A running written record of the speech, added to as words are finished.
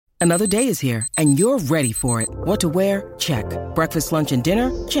Another day is here, and you're ready for it. What to wear? Check. Breakfast, lunch, and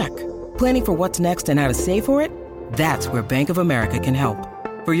dinner? Check. Planning for what's next and how to save for it? That's where Bank of America can help.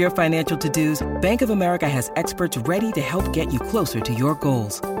 For your financial to-dos, Bank of America has experts ready to help get you closer to your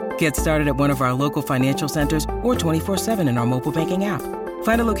goals. Get started at one of our local financial centers or 24/7 in our mobile banking app.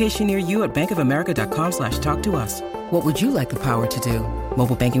 Find a location near you at bankofamerica.com/talktous. What would you like the power to do?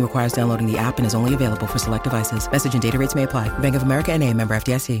 Mobile banking requires downloading the app and is only available for select devices. Message and data rates may apply. Bank of America N.A., member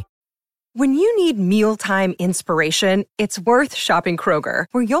FDIC. When you need mealtime inspiration, it's worth shopping Kroger,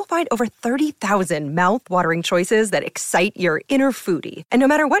 where you'll find over 30,000 mouth-watering choices that excite your inner foodie. And no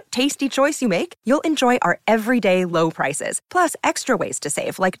matter what tasty choice you make, you'll enjoy our everyday low prices, plus extra ways to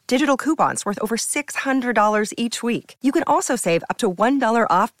save, like digital coupons worth over $600 each week. You can also save up to $1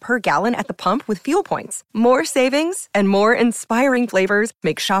 off per gallon at the pump with fuel points. More savings and more inspiring flavors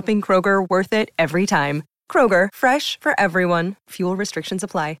make shopping Kroger worth it every time. Kroger, fresh for everyone. Fuel restrictions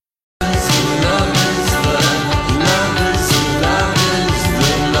apply.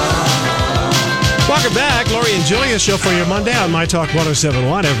 Welcome back, Lori and Julia show for your Monday on My Talk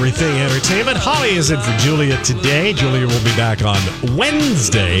 107.1 Everything Entertainment. Holly is in for Julia today. Julia will be back on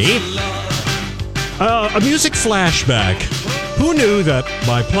Wednesday. A music flashback. Who knew that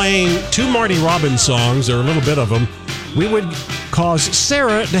by playing two Marty Robbins songs, or a little bit of them, we would cause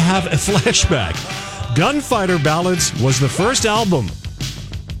Sarah to have a flashback? Gunfighter Ballads was the first album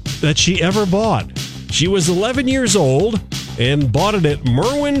that she ever bought. She was 11 years old and bought it at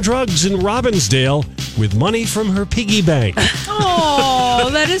Merwin Drugs in Robbinsdale with money from her piggy bank. Oh,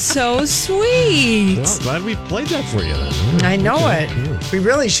 that is so sweet. Well, glad we played that for you then. I know it. Yeah. We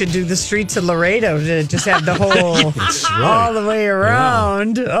really should do the streets of Laredo to just have the whole, all the way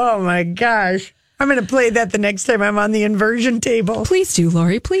around. Yeah. Oh, my gosh. I'm going to play that the next time I'm on the inversion table. Please do,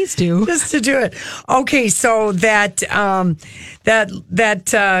 Lori. Please do. Just to do it. Okay, so that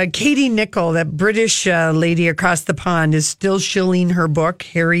Katie Nichol, that British lady across the pond, is still shilling her book,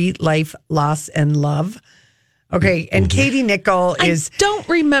 Harry, Life, Loss, and Love. Okay, and Katie Nichol is... I don't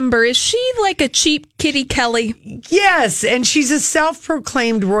remember. Is she like a cheap Kitty Kelly? Yes, and she's a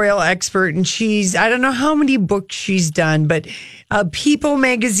self-proclaimed royal expert, and I don't know how many books she's done, but People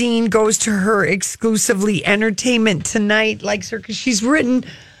magazine goes to her exclusively. Entertainment Tonight likes her because she's written...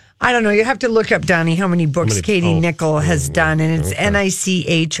 I don't know. You have to look up, Donnie, how many books Katie Nichol has done, and it's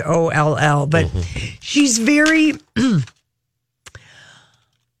Nicholl. But she's very...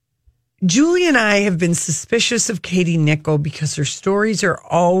 Julie and I have been suspicious of Katie Nichol because her stories are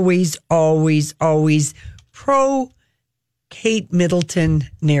always pro Kate Middleton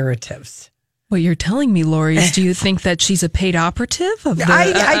narratives. What you're telling me, Lori, is do you think that she's a paid operative of the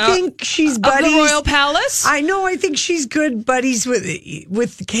I think she's buddies of the Royal Palace? I know. I think she's good buddies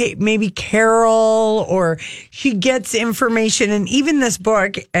with Kate, maybe Carol, or she gets information. And even this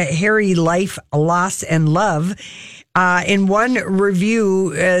book, Harry, Life, Loss, and Love. In one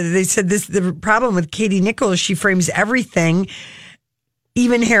review, they said the problem with Katie Nichol is she frames everything,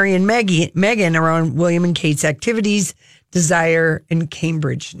 even Harry and Meghan, around William and Kate's activities, desire, and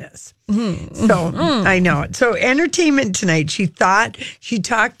Cambridgeness. Mm-hmm. So I know it. So Entertainment Tonight, she talked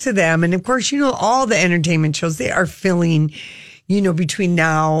to them. And of course, all the entertainment shows, they are filling, between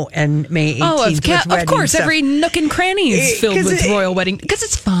now and May 18th. Of course, stuff. Every nook and cranny is filled with royal wedding because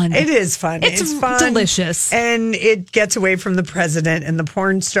it's fun. It is fun. It's fun. Delicious. And it gets away from the president and the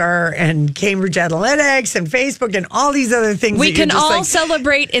porn star and Cambridge Analytics and Facebook and all these other things. We can all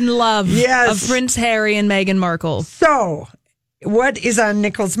celebrate in love of Prince Harry and Meghan Markle. So, what is on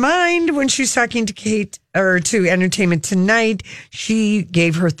Nichol's mind when she's talking to Kate or to Entertainment Tonight? She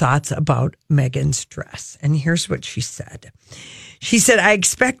gave her thoughts about Meghan's dress. And here's what she said. She said, I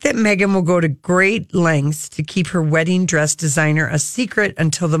expect that Meghan will go to great lengths to keep her wedding dress designer a secret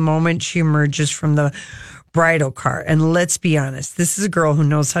until the moment she emerges from the bridal car. And let's be honest, this is a girl who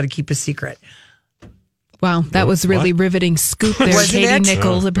knows how to keep a secret. Wow, that was really riveting scoop there, Katie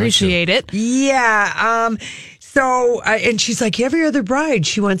Nichols. Appreciate it. Yeah. So, and she's like, every other bride,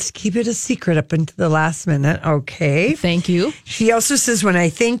 she wants to keep it a secret up until the last minute. Okay. Thank you. She also says, when I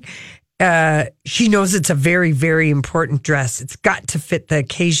think... she knows it's a very, very important dress. It's got to fit the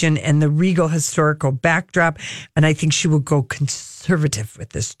occasion and the regal historical backdrop. And I think she will go conservative with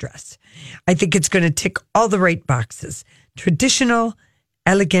this dress. I think it's going to tick all the right boxes. Traditional,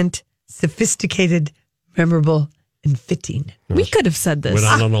 elegant, sophisticated, memorable, and fitting. We could have said this.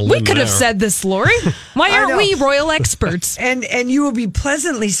 We could have said this, Lori. Why aren't we royal experts? And you will be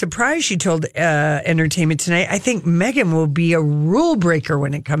pleasantly surprised, she told Entertainment Tonight. I think Meghan will be a rule breaker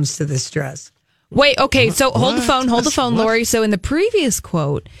when it comes to this dress. Wait, okay, so hold the phone, What? Lori. So in the previous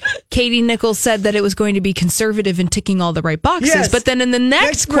quote, Katie Nichols said that it was going to be conservative and ticking all the right boxes. Yes. But then in the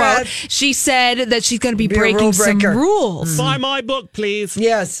next quote, breath. she said that she's going to be Be a breaking rule some breaker. rules. Buy my book, please.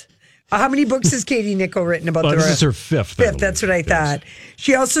 Yes. How many books has Katie Nichols written about the This is her fifth. I Fifth, that's what I believe. Yes. thought.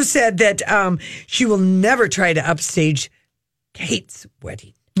 She also said that she will never try to upstage Kate's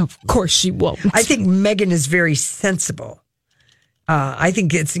wedding. Of course she won't. I think Meghan is very sensible. I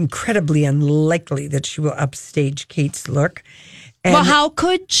think it's incredibly unlikely that she will upstage Kate's look. And Well, how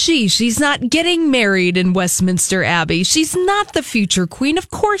could she? She's not getting married in Westminster Abbey. She's not the future queen. Of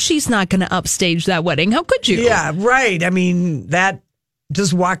course she's not going to upstage that wedding. How could you? Yeah, right. I mean, that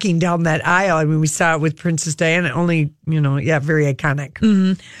just walking down that aisle, I mean, we saw it with Princess Diana, only, very iconic.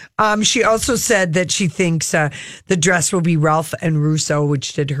 Mm-hmm. She also said that she thinks the dress will be Ralph and Russo,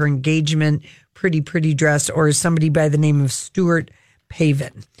 which did her engagement, pretty dress, or somebody by the name of Stuart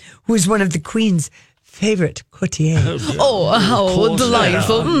Pavin, who is one of the Queen's favorite courtiers. Oh, how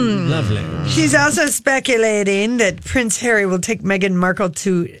delightful. Lovely. She's also speculating that Prince Harry will take Meghan Markle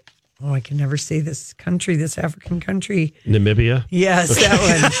to, I can never say this African country. Namibia. Yes, that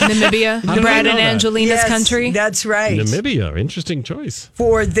one. Namibia, How do Brad I know and that? Angelina's Yes, country. That's right. Namibia. Interesting choice.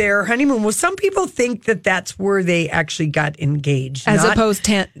 For their honeymoon. Well, some people think that that's where they actually got engaged. As Not opposed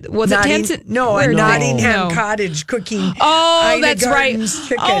to, was it Tanton? No, Where a did they- Nottingham No. Cottage cooking. Oh, Ina that's right. Garten's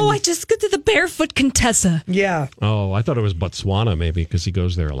Chicken. Oh, I just got to the barefoot Contessa. Yeah. Oh, I thought it was Botswana, maybe, because he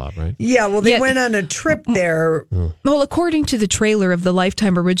goes there a lot, right? Yeah, well, they Yeah. went on a trip there. Well, according to the trailer of the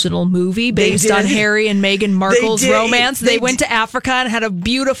Lifetime original movie They based on did. Harry and Meghan Markle's did. romance, They they went to Africa and had a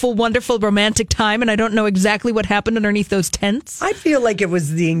beautiful, wonderful romantic time. And I don't know exactly what happened underneath those tents. I feel like it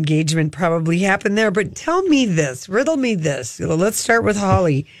was the engagement probably happened there, but tell me this, riddle me this. Let's start with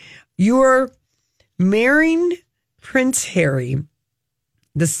Holly. You're marrying Prince Harry.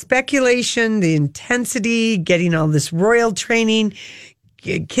 The speculation, the intensity, getting all this royal training,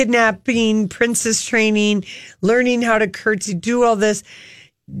 kidnapping, princess training, learning how to curtsy, do all this.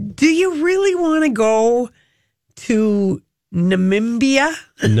 Do you really want to go to Namibia?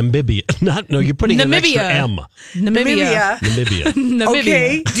 Namibia. You're putting an extra M. Namibia. Namibia.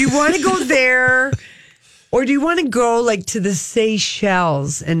 Okay. Do you want to go there? Or do you want to go like to the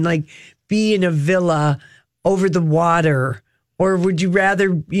Seychelles and like be in a villa over the water? Or would you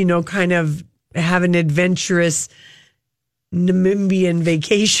rather, kind of have an adventurous Namibian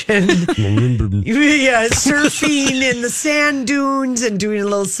vacation? Yeah, surfing in the sand dunes and doing a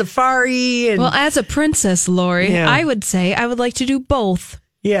little safari. And Well, as a princess, Lori, Yeah. I would say I would like to do both.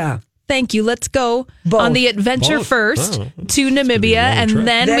 yeah. Thank you. Let's go Both. on the adventure Both. first Oh. to gonna be a Namibia, long and trip.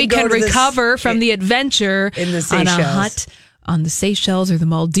 then Then we go can to the recover from the adventure in the on a Seychelles. hut on the Seychelles or the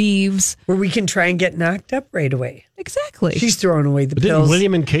Maldives. Where we can try and get knocked up right away. Exactly. She's throwing away the But didn't pills.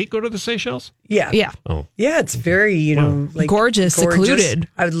 William and Kate go to the Seychelles? Yeah. yeah. Oh. Yeah, it's very, like Gorgeous, secluded.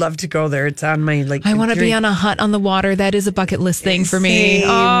 I would love to go there. It's on my I want to be on a hut on the water. That is a bucket list thing for me.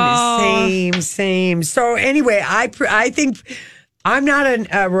 Oh. Same. So anyway, I think I'm not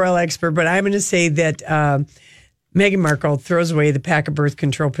a royal expert, but I'm going to say that Meghan Markle throws away the pack of birth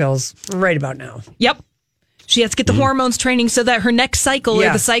control pills right about now. Yep. She has to get the hormones training so that her next cycle or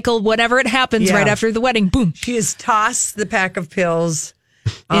Yeah. the cycle, whatever it happens Yeah. right after the wedding, boom, She has tossed the pack of pills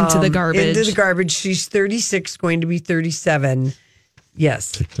into the garbage. Into the garbage. She's 36, going to be 37.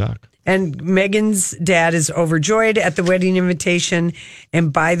 Yes. TikTok. And Meghan's dad is overjoyed at the wedding invitation.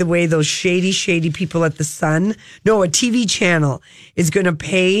 And by the way, those shady people at the Sun, a TV channel, is going to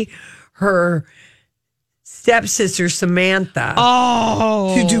pay her stepsister Samantha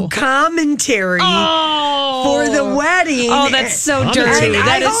to do commentary for the wedding. Oh, that's so And dirty. And That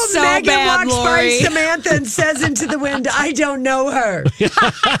I is hope so Meghan bad, walks Lori. by Samantha and says into the wind, "I don't know her."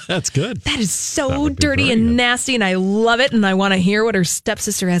 That's good. That is That so would be dirty very and good. nasty, and I love it, and I want to hear what her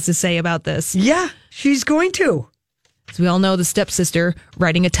stepsister has to say about this. Yeah, she's going to. As we all know, the stepsister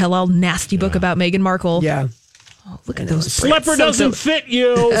writing a tell-all nasty book about Meghan Markle. Yeah. Oh, look at those Slipper doesn't fit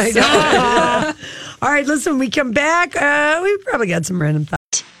you. All right, listen, when we come back, we probably got some random thoughts.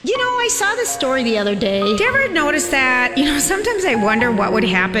 I saw this story the other day. Do you ever notice that? Sometimes I wonder what would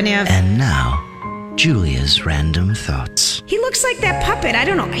happen if And now, Julia's random thoughts. he looks like that puppet. I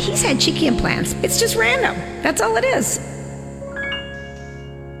don't know. He's had cheeky implants. It's just random. That's all it is.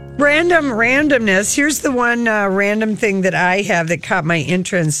 Randomness. Here's the one random thing that I have that caught my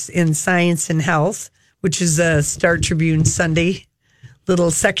interest in Science and Health, which is a Star Tribune Sunday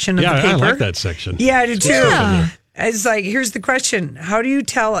little section of the Yeah, paper. I like that section. Yeah, I do too. Yeah. It's like, here's the question. How do you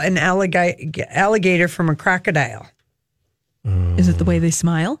tell an alligator from a crocodile? Is it the way they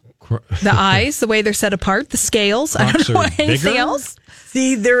smile? The eyes, the way they're set apart, the scales. I don't know Crocs are anything bigger? else.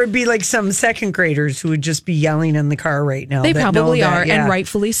 See, there would be like some second graders who would just be yelling in the car right now. They that probably know that, are, yeah. and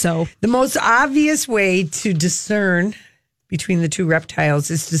rightfully so. The most obvious way to discern between the two reptiles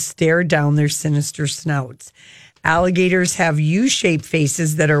is to stare down their sinister snouts. Alligators have U-shaped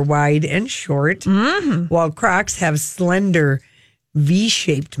faces that are wide and short, while crocs have slender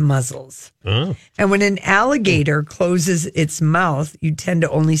V-shaped muzzles. Oh. And when an alligator closes its mouth, you tend to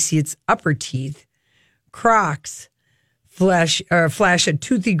only see its upper teeth. Crocs flash a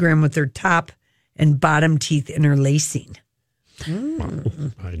toothy grin with their top and bottom teeth interlacing. I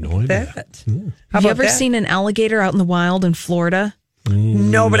had no idea. That. Have you ever seen an alligator out in the wild in Florida?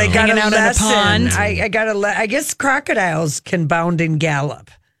 No, but I got Hanging a out in a lesson. pond. I got I guess crocodiles can bound and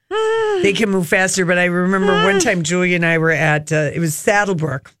gallop. They can move faster, but I remember one time Julia and I were at, it was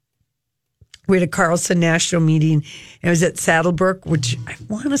Saddlebrook. We had a Carlson National meeting, and it was at Saddlebrook, which I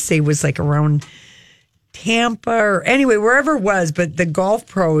want to say was like around Tampa or anyway, wherever it was, but the golf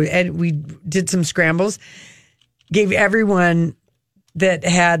pro, and we did some scrambles, gave everyone that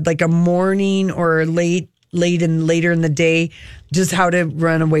had like a morning or later in the day, just how to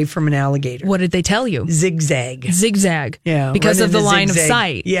run away from an alligator. What did they tell you? Zigzag. Yeah. Because run of the in a line zigzag. of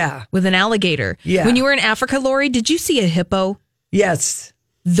sight. Yeah. With an alligator. Yeah. When you were in Africa, Lori, did you see a hippo? Yes.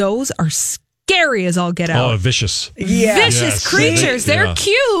 Those are scary as all get out. Oh, vicious. Yeah. Vicious Yes. creatures. They're Yeah.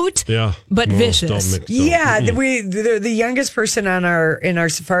 cute. Yeah. But No, vicious. don't mix them. Yeah, the youngest person in our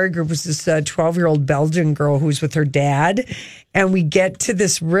safari group was this 12-year-old Belgian girl who was with her dad, and we get to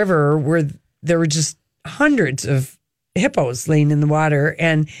this river where there were just hundreds of hippos laying in the water,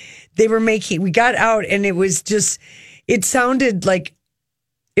 and we got out, and it sounded like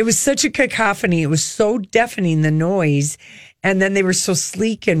it was such a cacophony. It was so deafening, the noise, and then they were so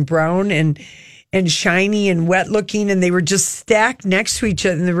sleek and brown and shiny and wet looking, and they were just stacked next to each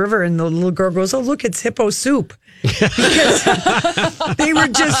other in the river. And the little girl goes, "Oh, look, it's hippo soup." Because they were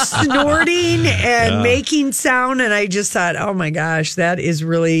just snorting and making sound. And I just thought, oh my gosh, that is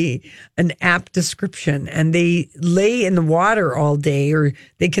really an apt description. And they lay in the water all day, or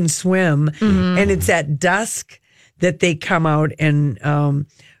they can swim. And it's at dusk that they come out, and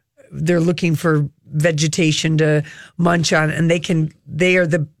they're looking for vegetation to munch on. And they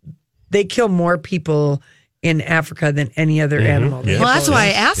kill more people in Africa than any other animal. Yeah. Well, that's why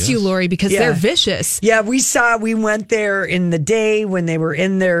I asked you, Lori, because they're vicious. Yeah, we went there in the day when they were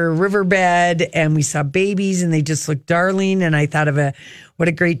in their riverbed, and we saw babies, and they just looked darling. And I thought of what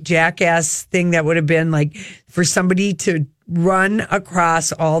a great jackass thing that would have been, like, for somebody to run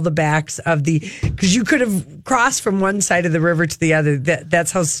across all the backs of because you could have crossed from one side of the river to the other.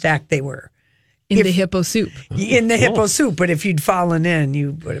 That's how stacked they were. In the hippo soup. In the hippo soup, but if you'd fallen in,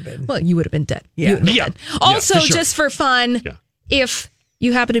 you would have been. Well, you would have been dead. Yeah. You would have been dead. Also, for sure. just for fun, if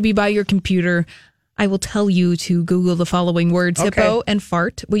you happen to be by your computer, I will tell you to Google the following words, hippo and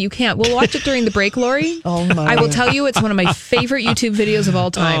fart. Well, you can't. We'll watch it during the break, Lori. Oh, my. I will tell you it's one of my favorite YouTube videos of all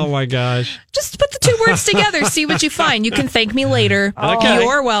time. Oh, my gosh. Just put the two words together, see what you find. You can thank me later. Okay.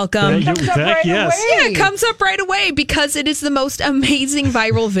 You're welcome. Thank you. Heck, yes. Yeah, it comes up right away because it is the most amazing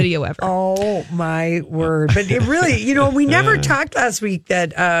viral video ever. Oh my word! But it really, we never talked last week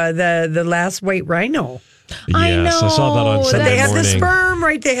that the last white rhino. I Yes, I saw that on know. Sunday They have morning. the sperm,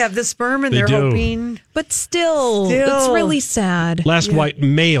 right? They have the sperm, and They they're do. hoping. But still, Still. it's really sad. Last white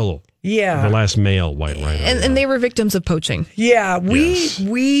male. Yeah, The last male white rhino. And they were victims of poaching. yeah. Yes.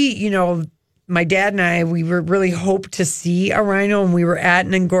 We, my dad and I, we were really hoped to see a rhino, and we were at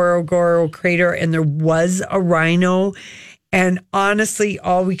Ngorongoro crater, and there was a rhino, and honestly,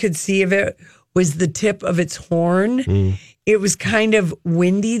 all we could see of it was the tip of its horn. It was kind of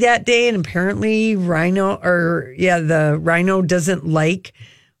windy that day, and apparently the rhino doesn't like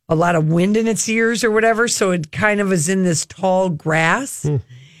a lot of wind in its ears or whatever, so it kind of was in this tall grass.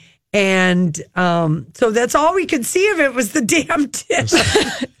 And so that's all we could see of it was the damn tip,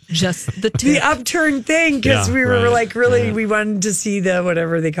 Just the tip. the upturned thing, because Yeah, we were right. like, really, we wanted to see the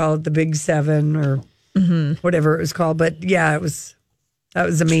whatever they call it, the Big Seven or whatever it was called. But yeah, that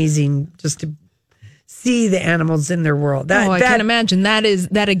was amazing just to see the animals in their world. I can imagine. That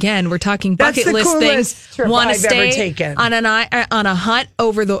again, we're talking That's bucket the list coolest things. trip Want to I've ever stay taken. on a hunt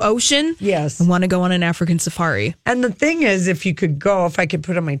over the ocean? Yes. And want to go on an African safari? And the thing is, if I could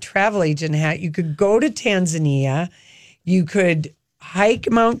put on my travel agent hat, you could go to Tanzania. You could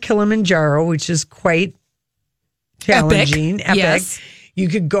hike Mount Kilimanjaro, which is quite challenging. Epic. Yes. You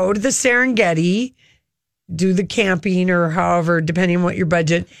could go to the Serengeti, do the camping or however, depending on what your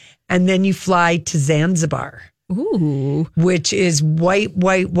budget, and then you fly to Zanzibar. Ooh. which is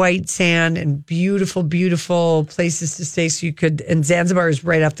white sand and beautiful, beautiful places to stay. So you could, and Zanzibar is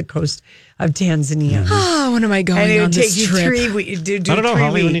right off the coast of Tanzania. Oh, when am I going And it on would this take you trip? 3 weeks. I don't know,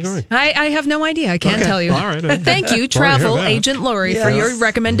 Holly, when are you weeks. going? I have no idea. I can't tell you. All right. Thank you, Sorry to hear travel that. agent Lori, for your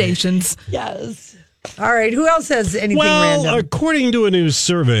recommendations. Yes. All right. Who else has anything Well, random? according to a new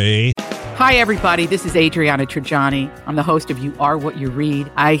survey, Hi, everybody. This is Adriana Trajani. I'm the host of You Are What You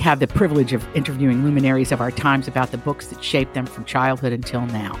Read. I have the privilege of interviewing luminaries of our times about the books that shaped them from childhood until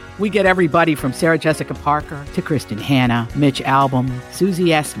now. We get everybody from Sarah Jessica Parker to Kristen Hanna, Mitch Albom, Susie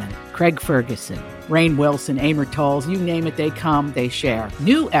Essman, Craig Ferguson, Rainn Wilson, Amor Tolls, you name it, they come, they share.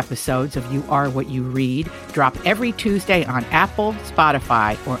 New episodes of You Are What You Read drop every Tuesday on Apple,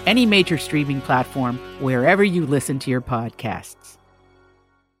 Spotify, or any major streaming platform wherever you listen to your podcasts.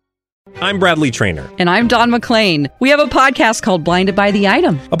 I'm Bradley Trainer. And I'm Don McClain. We have a podcast called Blinded by the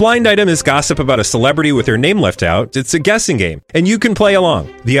Item. A blind item is gossip about a celebrity with their name left out. It's a guessing game, and you can play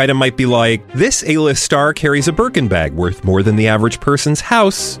along. The item might be like, this A-list star carries a Birkin bag worth more than the average person's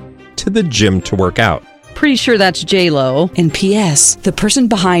house to the gym to work out. Pretty sure that's J-Lo. And P.S. the person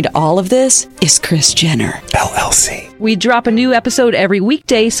behind all of this is Kris Jenner, LLC. We drop a new episode every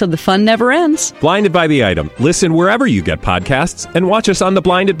weekday so the fun never ends. Blinded by the Item. Listen wherever you get podcasts and watch us on the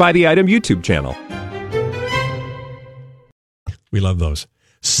Blinded by the Item YouTube channel. we love those.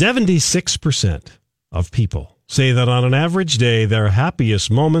 76% of people say that on an average day, their happiest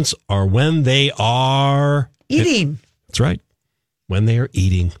moments are when they are Eating. That's right. When they are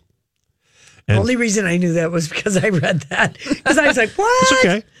eating. The only reason I knew that was because I read that. Because I was like, what? It's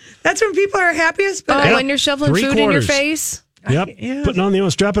okay. That's when people are happiest? But Oh, when you're shoveling food in your face? Yep.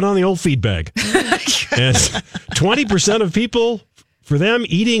 Strapping on the old feed bag. And 20% of people, for them,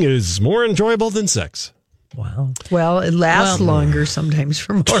 eating is more enjoyable than sex. Wow. Well, it lasts longer sometimes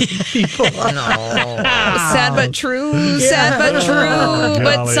for more people. Sad but true. Sad but true.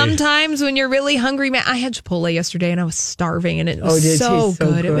 But sometimes when you're really hungry, man, I had Chipotle yesterday and I was starving and it was so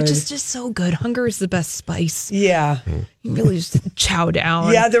good. It was just so good. Hunger is the best spice. Yeah. You really just chow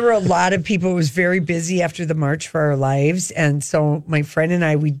down. Yeah, there were a lot of people. It was very busy after the March for Our Lives. And so my friend and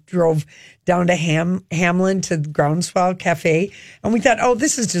I, we drove down to Hamlin to the Groundswell Cafe. And we thought, oh,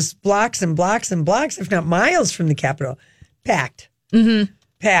 this is just blocks and blocks and blocks, if not miles from the Capitol. Packed. Mm-hmm.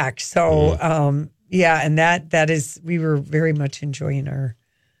 Packed. So, and that is, we were very much enjoying our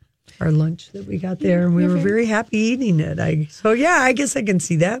lunch that we got there. And we were very happy eating it. I guess I can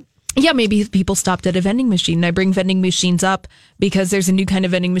see that. Yeah, maybe people stopped at a vending machine. I bring vending machines up because there's a new kind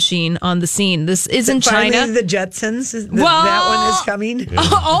of vending machine on the scene. This is in China. Finally, the Jetsons. That one is coming. Yeah.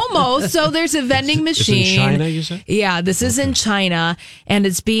 Almost. So there's a vending machine. It's in China, you said? Yeah, this is in China, and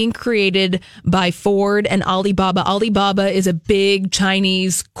it's being created by Ford and Alibaba. Alibaba is a big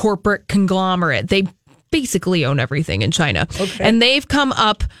Chinese corporate conglomerate. They basically own everything in China. Okay. And they've come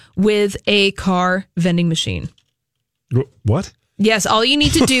up with a car vending machine. What? Yes, all you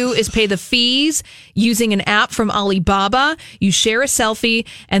need to do is pay the fees using an app from Alibaba. You share a selfie,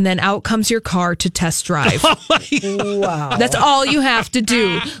 and then out comes your car to test drive. Wow. That's all you have to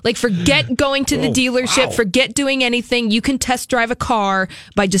do. Like, forget going to the dealership, forget doing anything. You can test drive a car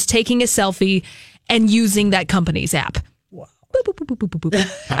by just taking a selfie and using that company's app. Boop, boop, boop, boop, boop,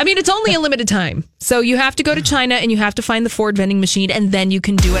 boop. I mean, it's only a limited time. So you have to go to China and you have to find the Ford vending machine and then you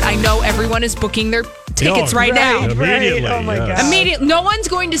can do it. I know everyone is booking their tickets right now. Immediately. Oh my God. Immediately. No one's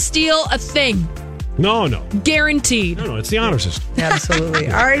going to steal a thing. No. Guaranteed. No, it's the honor system. Absolutely.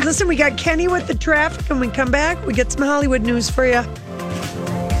 All right, listen, we got Kenny with the traffic. When we come back, we get some Hollywood news for you.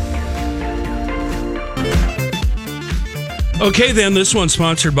 Okay, then, this one's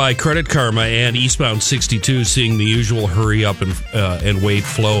sponsored by Credit Karma and Eastbound 62, seeing the usual hurry up and wait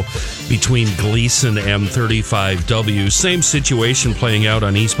flow between Gleason and 35W. Same situation playing out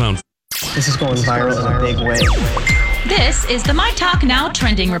on Eastbound. This is going viral in a big way. This is the My Talk Now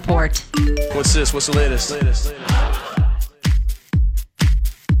Trending Report. What's this? What's the latest?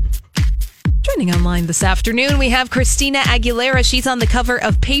 Trending online this afternoon, we have Christina Aguilera. She's on the cover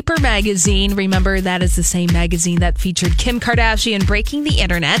of Paper Magazine. Remember, that is the same magazine that featured Kim Kardashian breaking the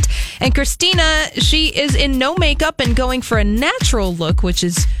internet. And Christina, she is in no makeup and going for a natural look, which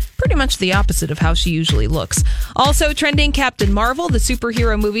is pretty much the opposite of how she usually looks. Also trending, Captain Marvel, the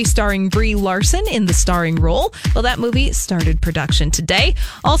superhero movie starring Brie Larson in the starring role. Well, that movie started production today.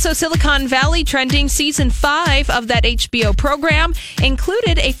 Also, Silicon Valley trending, season 5 of that HBO program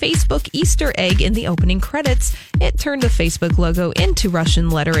included a Facebook Easter egg in the opening credits. It turned the Facebook logo into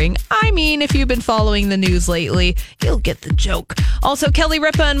Russian lettering. I mean, if you've been following the news lately, you'll get the joke. Also, Kelly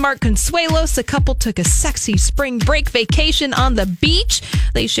Ripa and Mark Consuelos, the couple took a sexy spring break vacation on the beach.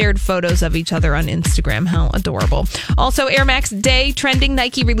 They shared shared photos of each other on Instagram. How adorable. Also, Air Max Day trending.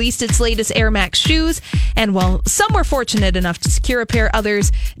 Nike released its latest Air Max shoes. And while some were fortunate enough to secure a pair,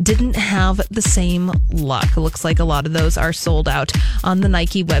 others didn't have the same luck. It looks like a lot of those are sold out on the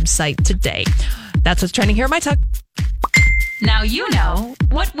Nike website today. That's what's trending here at My Talk. Now you know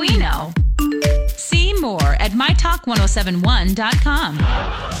what we know. See more at mytalk1071.com.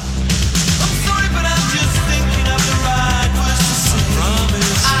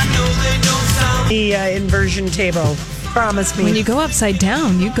 The inversion table. Promise me. When you go upside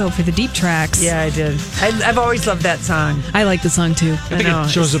down, you go for the deep tracks. Yeah, I did. I've always loved that song. I like the song too. I think it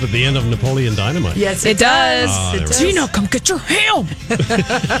shows up at the end of Napoleon Dynamite. Yes, it does. It does. Gino, come get your helm.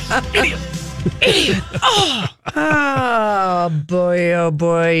 Idiot. Oh boy, oh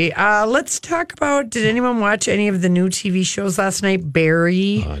boy. Let's talk about, did anyone watch any of the new TV shows last night?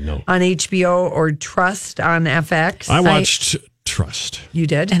 Barry no. on HBO or Trust on FX? I watched Trust. You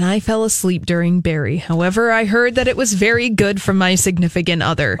did? And I fell asleep during Barry. However, I heard that it was very good from my significant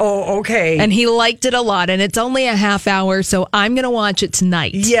other. Oh, okay. And he liked it a lot. And it's only a half hour, so I'm going to watch it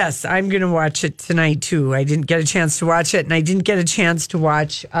tonight. Yes, I'm going to watch it tonight, too. I didn't get a chance to watch it, and I didn't get a chance to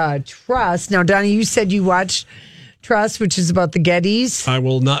watch Trust. Now, Donnie, you said you watched Trust, which is about the Gettys. I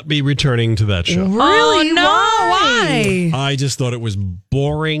will not be returning to that show. Really? Oh, no. Why? I just thought it was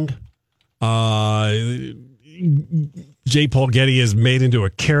boring. J. Paul Getty is made into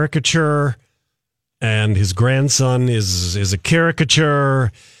a caricature, and his grandson is a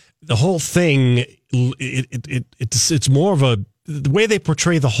caricature. The whole thing, it's more of the way they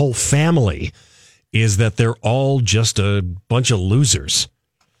portray the whole family is that they're all just a bunch of losers.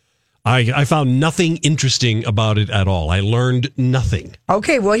 I found nothing interesting about it at all. I learned nothing.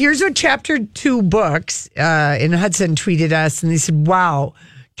 Okay, well, here's what Chapter 2 Books in Hudson tweeted us, and they said, wow,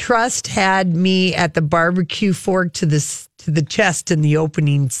 Trust had me at the barbecue fork to the chest in the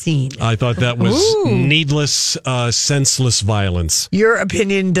opening scene. I thought that was needless, senseless violence. Your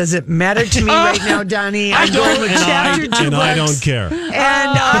opinion doesn't matter to me right now, Donnie. I'm going with Chapter 2 books. And I don't care. And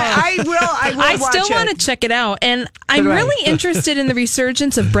I will I still want to check it out. And I'm really interested in the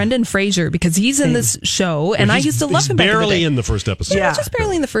resurgence of Brendan Fraser because he's in this show, and I used to love him back in the day. Barely in the first episode. Yeah, just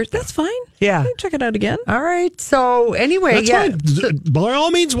barely in the first. That's fine. Yeah. Check it out again. All right. So anyway, That's fine. By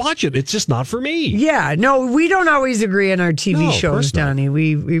all means, watch it. It's just not for me. Yeah. No, we don't always agree on our TV shows, Donnie.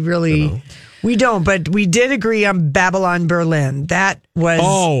 We really... We don't, but we did agree on Babylon Berlin. That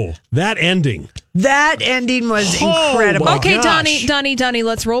was... that ending. That ending was incredible. Okay, Donnie,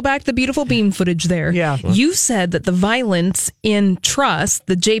 let's roll back the beautiful beam footage there. Yeah. You said that the violence in Trust,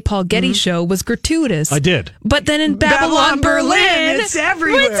 the J. Paul Getty show, was gratuitous. I did. But then in Babylon Berlin, it's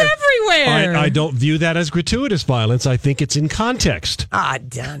everywhere. It's everywhere. I don't view that as gratuitous violence. I think it's in context.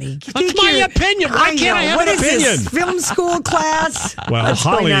 Donnie. That's my opinion. Why can't I have an opinion? This, film school class? Well, What's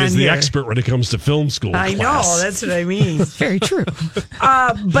Holly going on is the here? expert when it comes to film school I class. know. That's what I mean. Very true.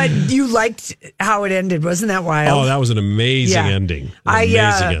 But you liked how it ended. Wasn't that wild? Oh, that was an amazing ending.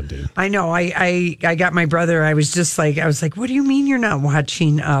 Amazing ending. I know. I got my brother. I was like, what do you mean you're not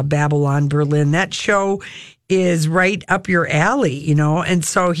watching Babylon Berlin? That show is right up your alley, you know? And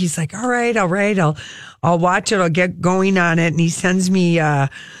so he's like, all right, I'll watch it. I'll get going on it. And he sends me a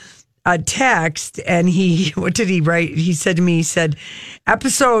text, and what did he write? He said to me,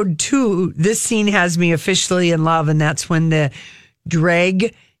 episode 2, this scene has me officially in love. And that's when the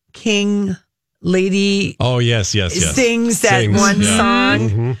drag king lady sings that one song.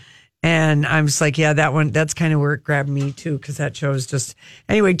 Mm-hmm. And I'm just like, that's kind of where it grabbed me too, because that show is just...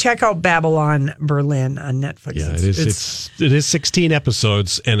 Anyway, check out Babylon Berlin on Netflix. Yeah, it is 16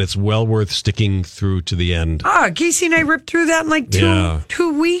 episodes, and it's well worth sticking through to the end. Casey and I ripped through that in like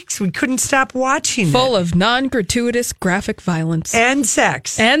two weeks. We couldn't stop watching it. Full of non-gratuitous graphic violence. And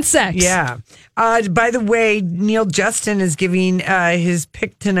sex. Yeah. By the way, Neil Justin is giving his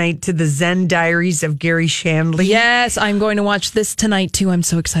pick tonight to the Zen Diaries of Gary Shandling. Yes, I'm going to watch this tonight too. I'm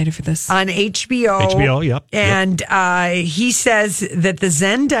so excited for this. On HBO. Yep. And he says that the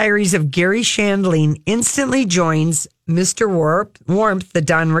Zen Diaries of Gary Shandling instantly joins Mr. Warmth, the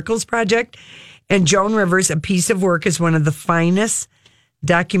Don Rickles project, and Joan Rivers, A Piece of Work, is one of the finest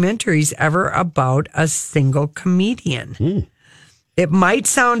documentaries ever about a single comedian. It might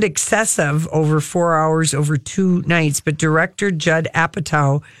sound excessive over 4 hours over 2 nights, but director Judd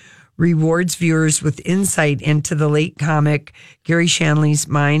Apatow rewards viewers with insight into the late comic Gary Shandling's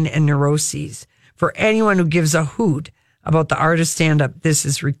mind and neuroses. For anyone who gives a hoot about the art of stand-up, this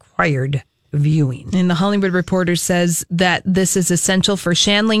is required viewing. And the Hollywood Reporter says that this is essential for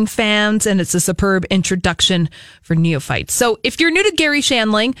Shandling fans, and it's a superb introduction for neophytes. So if you're new to Gary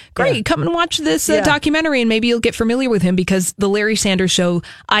Shandling, great, come and watch this documentary, and maybe you'll get familiar with him, because The Larry Sanders Show,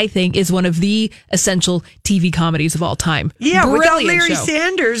 I think, is one of the essential TV comedies of all time. Yeah, Brilliant without Larry show.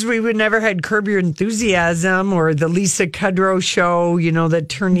 Sanders, we would never had Curb Your Enthusiasm or the Lisa Kudrow show, the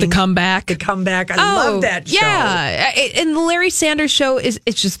turning... The Comeback. I love that show. Yeah, and the Larry Sanders Show, it's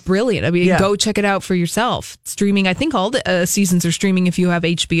just brilliant. I mean, go check it out for yourself. Streaming, I think all the seasons are streaming if you have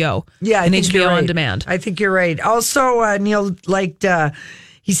HBO. Yeah, and think HBO you're right. on demand. I think you're right. Also, Neil liked...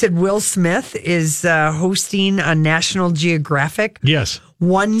 he said Will Smith is hosting on National Geographic. Yes.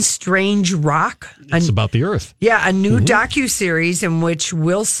 One Strange Rock. It's about the Earth. Yeah, a new docuseries in which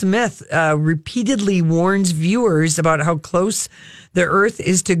Will Smith repeatedly warns viewers about how close the Earth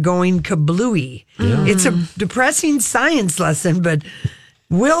is to going kablooey. Yeah. It's a depressing science lesson, but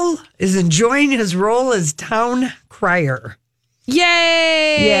Will is enjoying his role as town crier.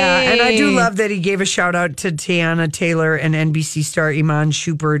 Yay! Yeah, and I do love that he gave a shout out to Tiana Taylor and NBC star Iman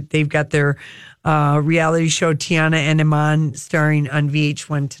Shumpert. They've got their reality show, Tiana and Iman, starring on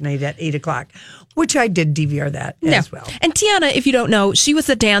VH1 tonight at 8 o'clock, which I did DVR that as well. And Tiana, if you don't know, she was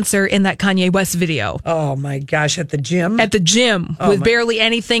the dancer in that Kanye West video. Oh my gosh, at the gym? At the gym with barely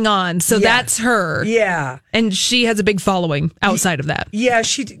anything on. So that's her. Yeah. And she has a big following outside of that. Yeah,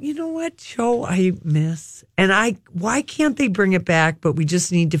 you know what show I miss? And why can't they bring it back? But we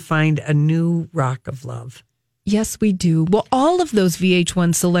just need to find a new Rock of Love. Yes, we do. Well, all of those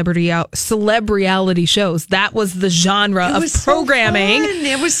VH1 celeb reality shows, that was the genre of programming.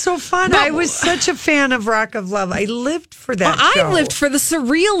 It was so fun. I was such a fan of Rock of Love. I lived for that show. I lived for the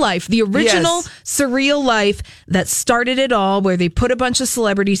Surreal Life, the original Surreal Life that started it all, where they put a bunch of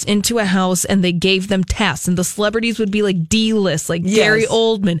celebrities into a house and they gave them tasks. And the celebrities would be like D-list, like Gary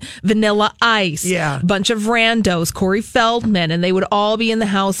Oldman, Vanilla Ice, a bunch of randos, Corey Feldman, and they would all be in the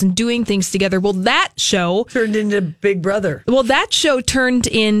house and doing things together. Well, that show turned into Big Brother. Well, that show turned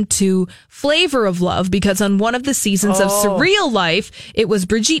into Flavor of Love, because on one of the seasons of Surreal Life, it was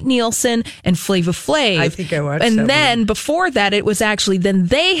Brigitte Nielsen and Flava Flav. I think I watched that. And then before that, it was actually, then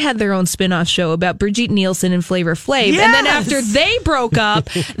they had their own spin-off show about Brigitte Nielsen and Flava Flav. Yes! And then after they broke up,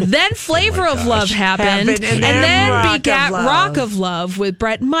 then Flavor of Love happened. And then begat Rock of Love with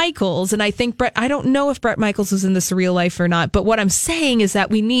Bret Michaels. And I think I don't know if Bret Michaels was in the Surreal Life or not, but what I'm saying is that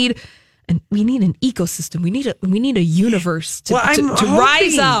we need an ecosystem. We need a universe to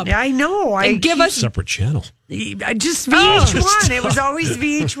rise up. I know. And give us separate channel. Just VH1. It was always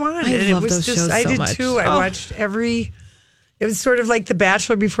VH1. I love those shows I so did much. too. I watched It was sort of like The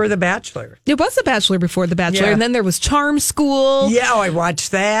Bachelor before The Bachelor. It was The Bachelor before The Bachelor, and then there was Charm School. Yeah, I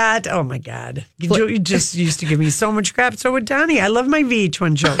watched that. Oh my God, you just used to give me so much crap. So would Donnie. I love my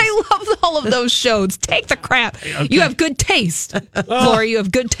VH1 shows. I love all of those shows. Take the crap. Okay. You have good taste, Lori. You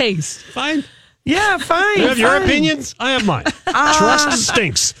have good taste. Fine. Yeah, fine. You have your opinions. I have mine. Trust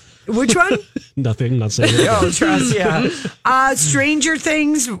stinks. Which one? Nothing. Not saying it. Oh, trust. Yeah. Stranger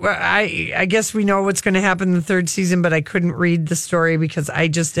Things. I guess we know what's going to happen in the third season, but I couldn't read the story because I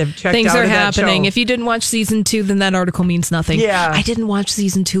just have checked Things out are of that happening. show. If you didn't watch season 2, then that article means nothing. Yeah. I didn't watch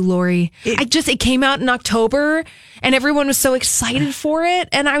season 2, Lori. It came out in October, and everyone was so excited for it,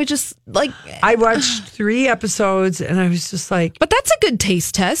 and I was just like, I watched 3 episodes, and I was just like, but that's a good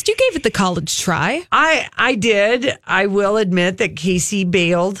taste test. You gave it the college try. I did. I will admit that Casey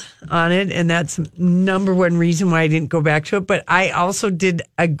bailed on it, and that's number one reason why I didn't go back to it. But I also did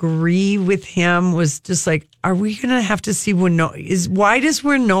agree with him. Was just like, are we going to have to see why does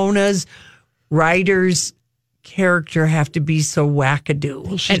Winona's writer's character have to be so wackadoo?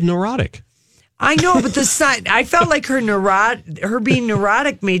 Well, she's neurotic. I know, but I felt like her being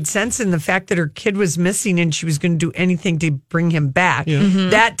neurotic made sense in the fact that her kid was missing and she was going to do anything to bring him back. Yeah. Mm-hmm.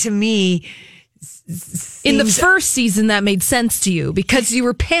 That to me. In the first season, that made sense to you because you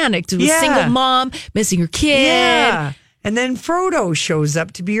were panicked. It was single mom missing her kid. Yeah. And then Frodo shows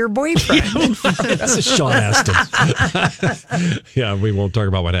up to be her boyfriend. That's a Sean Astin. Yeah, we won't talk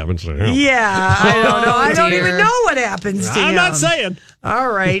about what happens to him. Yeah, I don't know. I don't even know what happens to him. I'm not saying.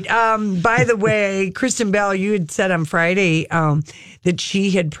 All right. By the way, Kristen Bell, you had said on Friday that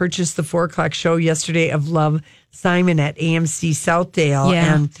she had purchased the 4 o'clock show yesterday of Love, Simon at AMC Southdale.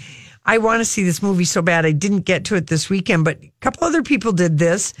 Yeah. And I want to see this movie so bad. I didn't get to it this weekend, but a couple other people did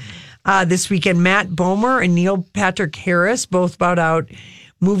this weekend. Matt Bomer and Neil Patrick Harris both bought out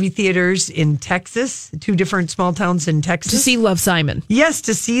movie theaters in Texas, 2 different small towns in Texas. To see Love, Simon. Yes,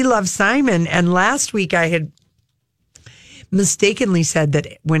 to see Love, Simon. And last week I had mistakenly said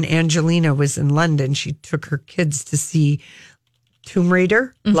that when Angelina was in London, she took her kids to see Tomb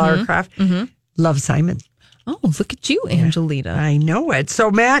Raider, Lara Croft. Love Simon. Oh, look at you, Angelina. I know it. So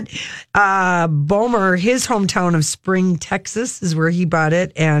Matt Bomer, his hometown of Spring, Texas, is where he bought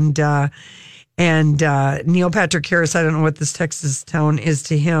it. And Neil Patrick Harris, I don't know what this Texas town is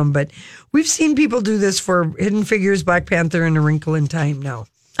to him, but we've seen people do this for Hidden Figures, Black Panther, and A Wrinkle in Time now.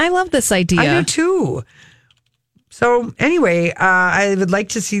 I love this idea. I do too. So anyway, I would like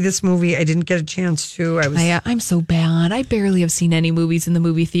to see this movie. I didn't get a chance to. I'm so bad. I barely have seen any movies in the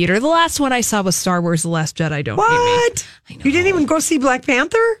movie theater. The last one I saw was Star Wars: The Last Jedi. Don't what? Hate me. You didn't even go see Black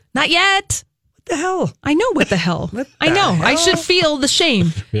Panther? Not yet. What the hell? I know what the hell. I know. hell? I should feel the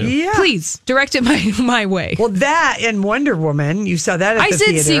shame. Yeah. Please direct it my way. Well, that and Wonder Woman. You saw that at the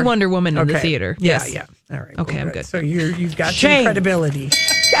theater. I did see Wonder Woman in the theater. Yeah, Yes. yeah. All right. Okay, well, I'm good. So you've got Shame. some credibility.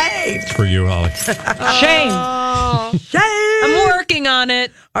 Shame. For you, Holly. Shame. Shame. I'm working on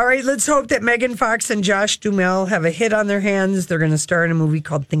it. All right, let's hope that Megan Fox and Josh Duhamel have a hit on their hands. They're going to star in a movie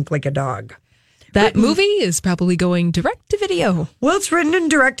called Think Like a Dog. That movie is probably going direct to video. Well, it's written and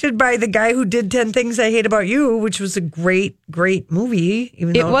directed by the guy who did 10 Things I Hate About You, which was a great, great movie.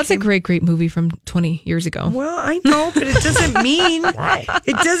 It was a great movie from 20 years ago. Well, I know, but it doesn't mean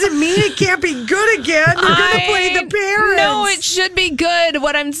it can't be good again. You're going to play the parents. No, it should be good.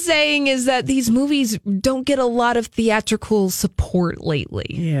 What I'm saying is that these movies don't get a lot of theatrical support lately.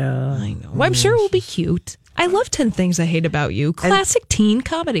 Yeah. I know. Well, I'm sure it will be cute. I love 10 Things I Hate About You. Classic teen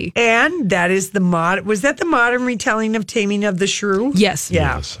comedy. And that is was that the modern retelling of Taming of the Shrew? Yes.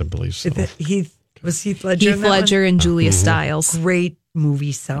 Yeah. Yes, I believe so. Heath Ledger. Heath Ledger and Julia Stiles. Great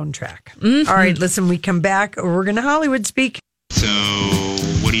movie soundtrack. All right, listen, we come back. We're going to Hollywood speak. So,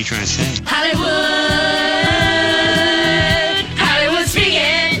 what are you trying to say? Hollywood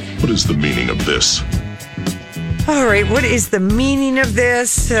speaking. What is the meaning of this? All right, what is the meaning of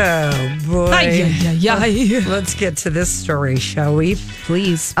this? Oh, boy. Let's get to this story, shall we?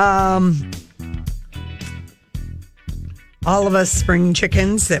 Please. All of us spring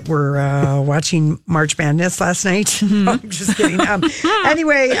chickens that were watching March Madness last night. I'm just kidding.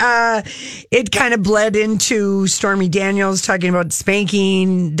 Anyway, it kind of bled into Stormy Daniels talking about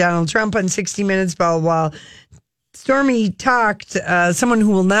spanking Donald Trump on 60 Minutes, blah, blah, blah. Stormy talked. Someone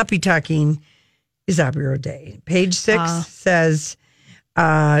who will not be talking is Aubrey O'Day. Page 6 says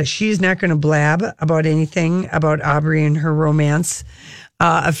she's not going to blab about anything about Aubrey and her romance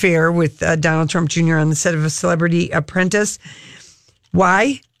affair with Donald Trump Jr. on the set of A Celebrity Apprentice.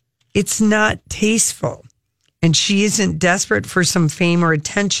 Why? It's not tasteful. And she isn't desperate for some fame or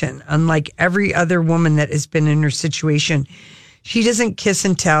attention. Unlike every other woman that has been in her situation, she doesn't kiss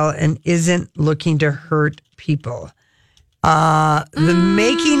and tell and isn't looking to hurt people. The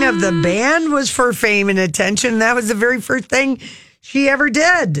making of the band was for fame and attention. That was the very first thing she ever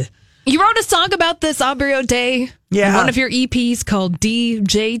did. You wrote a song about this, Aubrey O'Day. Yeah. One of your EPs called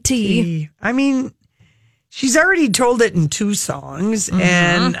DJT. I mean, she's already told it in 2 songs.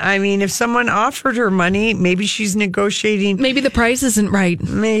 And I mean, if someone offered her money, maybe she's negotiating. Maybe the price isn't right.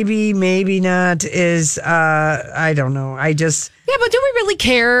 Maybe not I don't know. Yeah, but do we really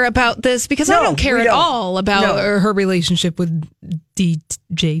care about this? Because I don't care at all about her relationship with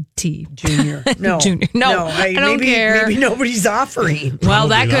DJT. Junior. No. Junior. No, I don't care. Maybe nobody's offering. Well,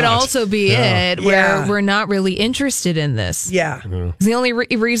 that could also be it, where we're not really interested in this. Yeah. The only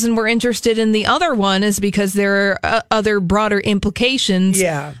reason we're interested in the other one is because there are other broader implications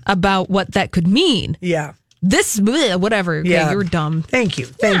about what that could mean. Yeah. This, whatever. Okay, you're dumb. Thank you.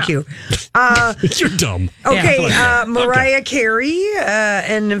 You're dumb. Okay, Mariah Carey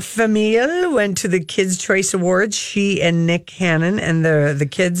and Famille went to the Kids' Choice Awards. She and Nick Cannon and the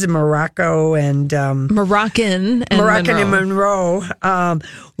kids, Morocco and Moroccan and Monroe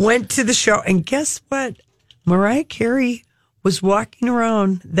went to the show. And guess what? Mariah Carey was walking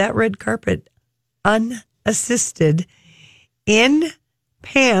around that red carpet unassisted in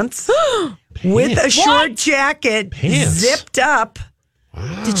pants. With a short jacket zipped up.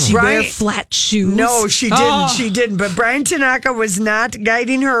 Wow. Did she wear flat shoes? No, she didn't. She didn't. But Brian Tanaka was not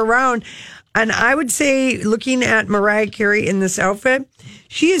guiding her around. And I would say, looking at Mariah Carey in this outfit,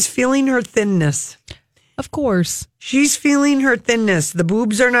 she is feeling her thinness. Of course. She's feeling her thinness. The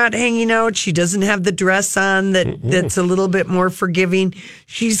boobs are not hanging out. She doesn't have the dress on that's a little bit more forgiving.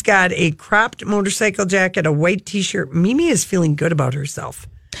 She's got a cropped motorcycle jacket, a white T-shirt. Mimi is feeling good about herself.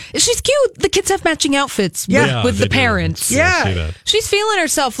 She's cute. The kids have matching outfits with the parents. Yeah. She's feeling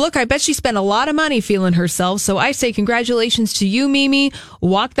herself. Look, I bet she spent a lot of money feeling herself. So I say congratulations to you, Mimi.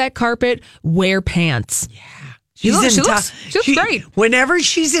 Walk that carpet, wear pants. Yeah. She looks great. Whenever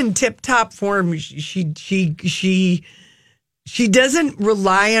she's in tip-top form, she doesn't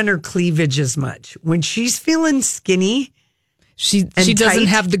rely on her cleavage as much. When she's feeling skinny, She doesn't tight.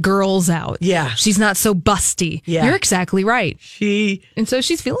 have the girls out. Yeah. She's not so busty. Yeah. You're exactly right. And so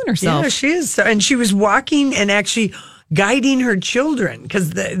she's feeling herself. Yeah, she is. And she was walking and actually guiding her children, because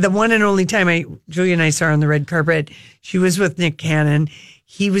the one and only time Julia and I saw her on the red carpet, she was with Nick Cannon.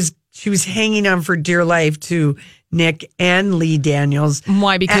 She was hanging on for dear life to Nick and Lee Daniels.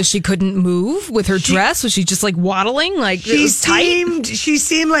 Why? Because she couldn't move with her dress? Was she just like waddling? Like it was tight? She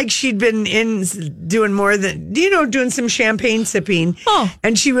seemed like she'd been doing more than, doing some champagne sipping. Oh.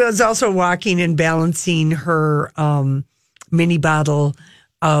 And she was also walking and balancing her mini bottle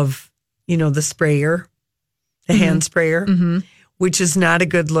of, the sprayer, the hand sprayer, which is not a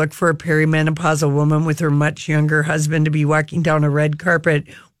good look for a perimenopausal woman with her much younger husband to be walking down a red carpet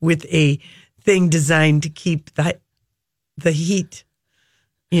with a thing designed to keep the heat,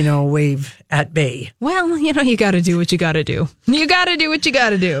 wave at bay. Well, you got to do what you got to do. You got to do what you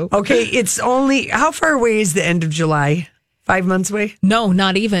got to do. Okay, it's only, how far away is the end of July? 5 months away? No,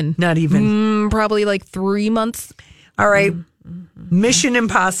 not even. Not even. Probably like 3 months. All right. Mission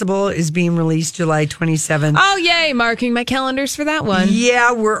Impossible is being released July 27th. Oh, yay. Marking my calendars for that one.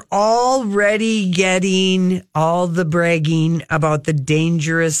 Yeah, we're already getting all the bragging about the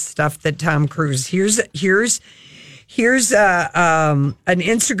dangerous stuff that Tom Cruise. Here's an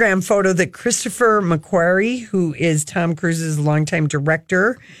Instagram photo that Christopher McQuarrie, who is Tom Cruise's longtime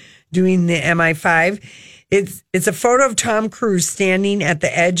director, doing the MI5. It's a photo of Tom Cruise standing at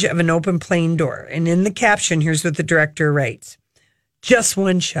the edge of an open plane door. And in the caption, here's what the director writes. Just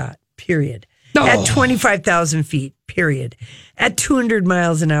one shot, period. Oh. At 25,000 feet, period. At 200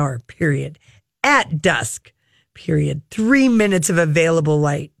 miles an hour, period. At dusk, period. 3 minutes of available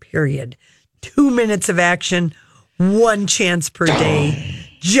light, period. 2 minutes of action, 1 chance per day.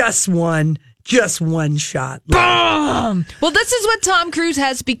 Just one shot. Boom! Well, this is what Tom Cruise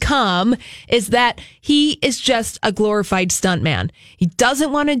has become, is that he is just a glorified stuntman. He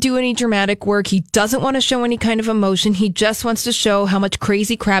doesn't want to do any dramatic work. He doesn't want to show any kind of emotion. He just wants to show how much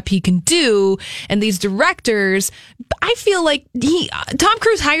crazy crap he can do. And these directors, I feel like Tom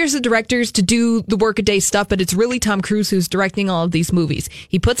Cruise hires the directors to do the workaday stuff, but it's really Tom Cruise who's directing all of these movies.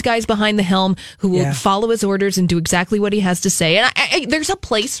 He puts guys behind the helm who will follow his orders and do exactly what he has to say. And there's a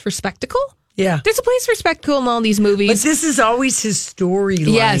place for spectacle. Yeah. There's a place for spectacle in all these movies. But this is always his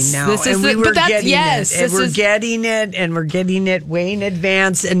storyline now. This is we're getting it way in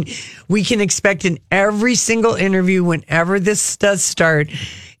advance. And we can expect in every single interview, whenever this does start,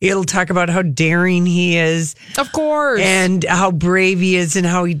 it'll talk about how daring he is. Of course. And how brave he is and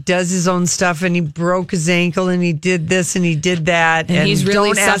how he does his own stuff. And he broke his ankle and he did this and he did that. And he's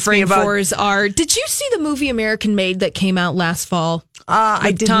really suffering for his art. Did you see the movie American Made that came out last fall?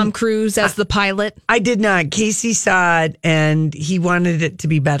 I did. Tom Cruise as the pilot? I did not. Casey saw it and he wanted it to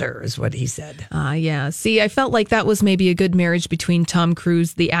be better, is what he said. Yeah. See, I felt like that was maybe a good marriage between Tom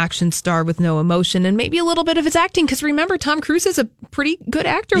Cruise, the action star with no emotion, and maybe a little bit of his acting. Because remember, Tom Cruise is a pretty good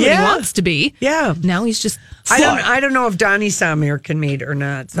actor when he wants to be. Yeah. Now he's just... I don't know if Donnie saw American Made or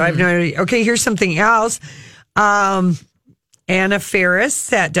not. So I have no idea. Okay, here's something else. Anna Faris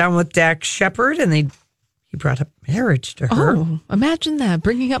sat down with Dax Shepard and he brought up marriage to her. Oh, imagine that,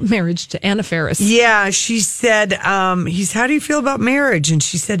 bringing up marriage to Anna Faris. Yeah, she said, how do you feel about marriage? And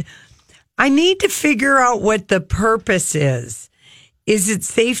she said, I need to figure out what the purpose is. Is it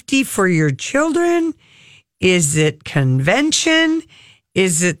safety for your children? Is it convention?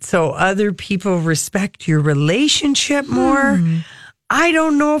 Is it so other people respect your relationship more? I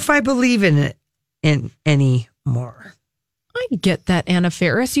don't know if I believe in it anymore. I get that, Anna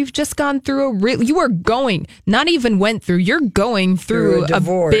Faris. You've just gone through you're going through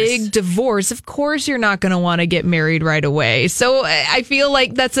a big divorce. Of course, you're not going to want to get married right away. So I feel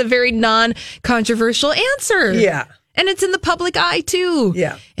like that's a very non-controversial answer. Yeah. And it's in the public eye, too.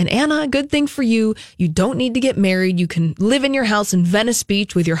 Yeah. And Anna, good thing for you. You don't need to get married. You can live in your house in Venice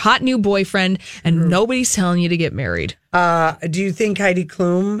Beach with your hot new boyfriend, and nobody's telling you to get married. Do you think Heidi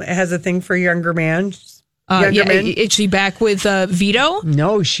Klum has a thing for younger men? Is she back with Vito?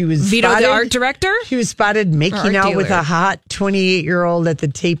 No, she was Vito, spotted, the art director? She was spotted making out with a hot 28-year-old at the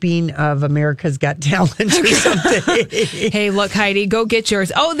taping of America's Got Talent or something. Hey, look, Heidi, go get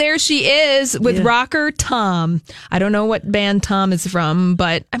yours. Oh, there she is with rocker Tom. I don't know what band Tom is from,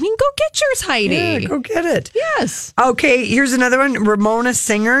 but I mean, go get yours, Heidi. Yeah, go get it. Yes. Okay, here's another one. Ramona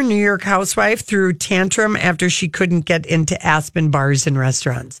Singer, New York housewife, threw tantrum after she couldn't get into Aspen bars and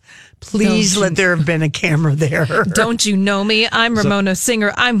restaurants. Please let there have been a camera there. Don't you know me? I'm Ramona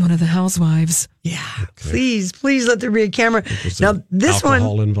Singer. I'm one of the housewives. Yeah, please let there be a camera. Now, this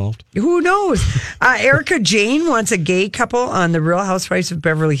alcohol one, involved? Who knows? Erica Jane wants a gay couple on The Real Housewives of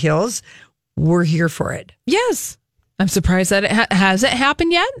Beverly Hills. We're here for it. Yes. I'm surprised that has it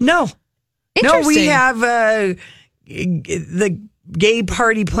happened yet? No. Interesting. No, we have the gay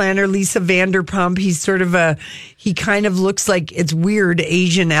party planner, Lisa Vanderpump. He's sort of he kind of looks like, it's weird,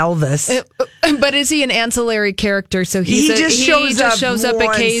 Asian Elvis. But is he an ancillary character? So he just shows up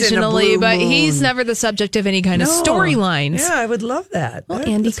occasionally, but he's never the subject of any kind of storylines. Yeah, I would love that. Well,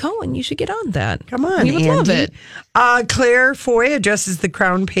 Andy Cohen, you should get on that. Come on, we would love it. Claire Foy addresses the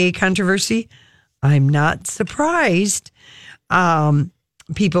Crown pay controversy. I'm not surprised.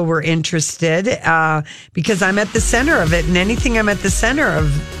 People were interested because I'm at the center of it, and anything I'm at the center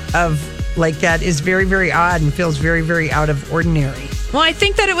of like that is very, very odd and feels very, very out of ordinary. Well, I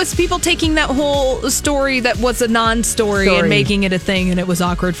think that it was people taking that whole story that was a non-story and making it a thing, and it was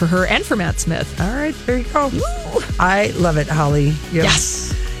awkward for her and for Matt Smith. All right, there you go. Woo. I love it, Holly.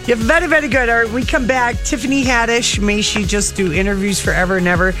 Yes. You're very, very good. All right, we come back. Tiffany Haddish, may she just do interviews forever and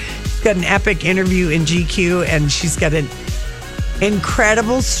ever. She's got an epic interview in GQ, and she's got an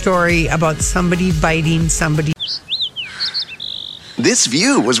incredible story about somebody biting somebody. This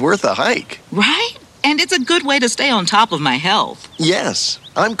view was worth a hike. Right? And it's a good way to stay on top of my health. Yes,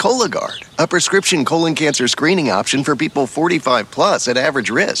 I'm Cologuard, a prescription colon cancer screening option for people 45 plus at average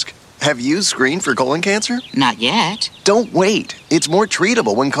risk. Have you screened for colon cancer? Not yet. Don't wait. It's more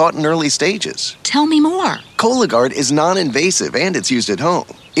treatable when caught in early stages. Tell me more. Cologuard is non-invasive and it's used at home.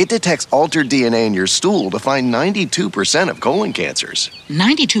 It detects altered DNA in your stool to find 92% of colon cancers.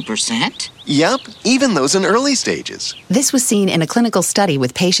 92%? Yep, even those in early stages. This was seen in a clinical study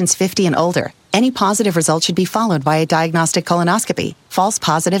with patients 50 and older. Any positive result should be followed by a diagnostic colonoscopy. False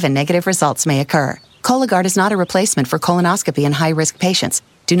positive and negative results may occur. Cologuard is not a replacement for colonoscopy in high-risk patients.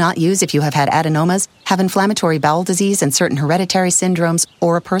 Do not use if you have had adenomas, have inflammatory bowel disease and certain hereditary syndromes,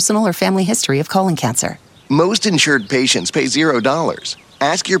 or a personal or family history of colon cancer. Most insured patients pay $0.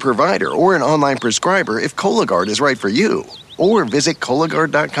 Ask your provider or an online prescriber if Cologuard is right for you, or visit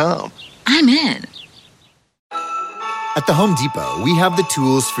Cologuard.com. I'm in. At the Home Depot, we have the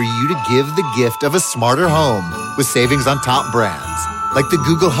tools for you to give the gift of a smarter home with savings on top brands, like the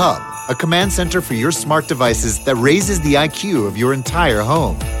Google Hub, a command center for your smart devices that raises the IQ of your entire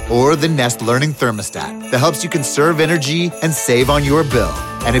home, or the Nest Learning Thermostat that helps you conserve energy and save on your bill.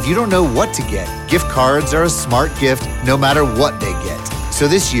 And if you don't know what to get, gift cards are a smart gift no matter what they get. So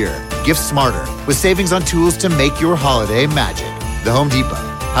this year, gift smarter with savings on tools to make your holiday magic. The Home Depot,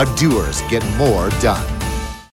 how doers get more done.